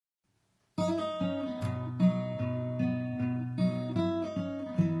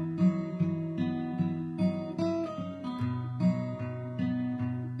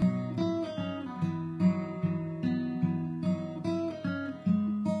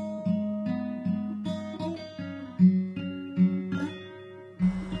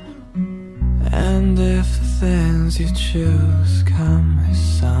And if the things you choose come with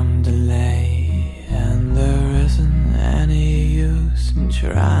some delay, and there isn't any use in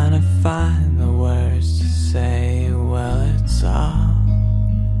trying to find the words to say, well, it's all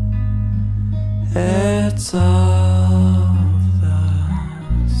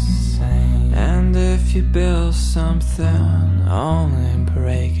the same. And if you build something, only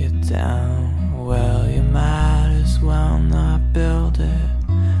break it down, well, you might as well not build it,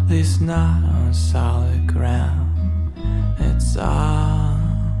 at least not on solid ground. It's all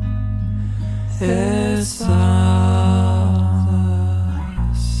the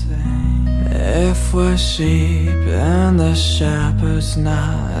same. If we're sheep and the shepherd's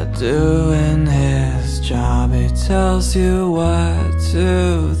not doing his job, he tells you what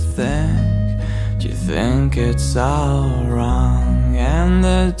to think. Do you think it's all wrong? And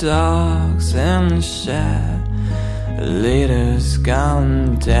the dogs in the shed, the leader's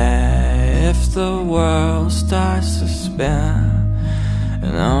gone dead. If the world starts to spin,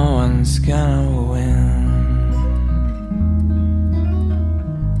 no one's gonna win.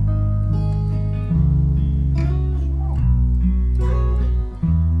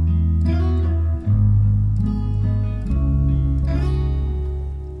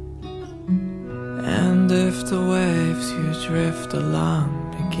 And if the waves you drift along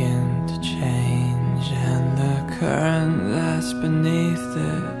begin to change, and the current that's beneath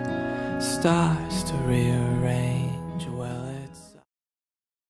it starts to rearrange,